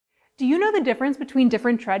Do you know the difference between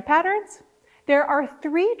different tread patterns? There are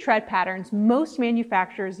 3 tread patterns most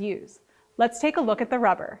manufacturers use. Let's take a look at the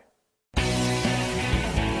rubber.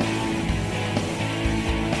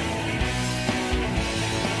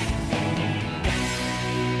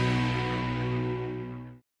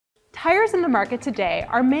 Tires in the market today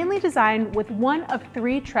are mainly designed with one of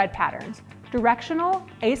 3 tread patterns: directional,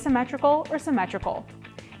 asymmetrical, or symmetrical.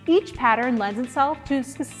 Each pattern lends itself to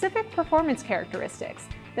specific performance characteristics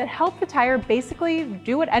that help the tire basically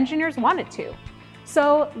do what engineers want it to.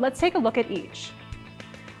 So let's take a look at each.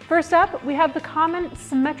 First up, we have the common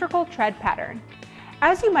symmetrical tread pattern.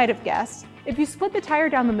 As you might have guessed, if you split the tire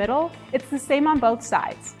down the middle, it's the same on both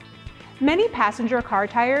sides. Many passenger car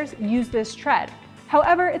tires use this tread.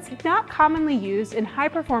 However, it's not commonly used in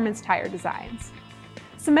high-performance tire designs.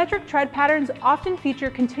 Symmetric tread patterns often feature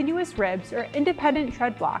continuous ribs or independent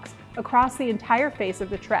tread blocks across the entire face of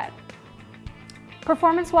the tread.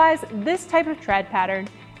 Performance-wise, this type of tread pattern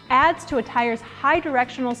adds to a tire's high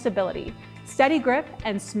directional stability, steady grip,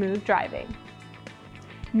 and smooth driving.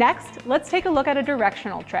 Next, let's take a look at a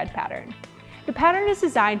directional tread pattern. The pattern is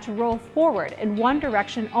designed to roll forward in one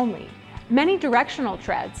direction only. Many directional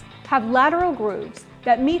treads have lateral grooves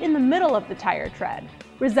that meet in the middle of the tire tread,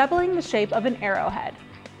 resembling the shape of an arrowhead.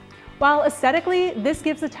 While aesthetically this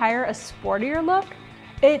gives the tire a sportier look,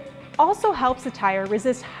 it also helps the tire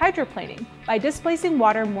resist hydroplaning by displacing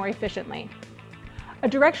water more efficiently. A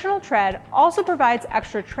directional tread also provides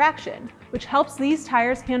extra traction, which helps these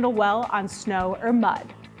tires handle well on snow or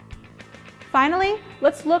mud. Finally,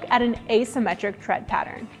 let's look at an asymmetric tread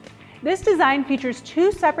pattern. This design features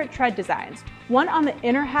 2 separate tread designs, one on the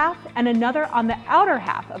inner half and another on the outer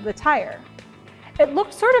half of the tire. It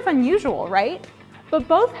looks sort of unusual, right? But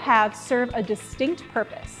both halves serve a distinct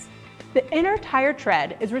purpose. The inner tire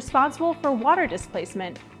tread is responsible for water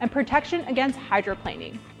displacement and protection against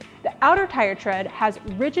hydroplaning. The outer tire tread has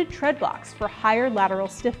rigid tread blocks for higher lateral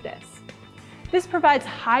stiffness. This provides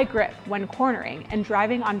high grip when cornering and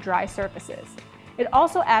driving on dry surfaces. It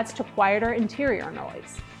also adds to quieter interior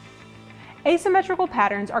noise. Asymmetrical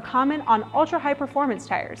patterns are common on ultra-high performance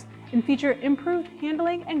tires and feature improved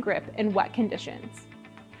handling and grip in wet conditions.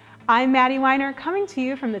 I'm Maddie Winer, coming to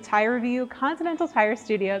you from the Tire Review Continental Tire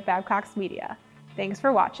Studio at Babcox Media. Thanks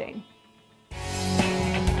for watching.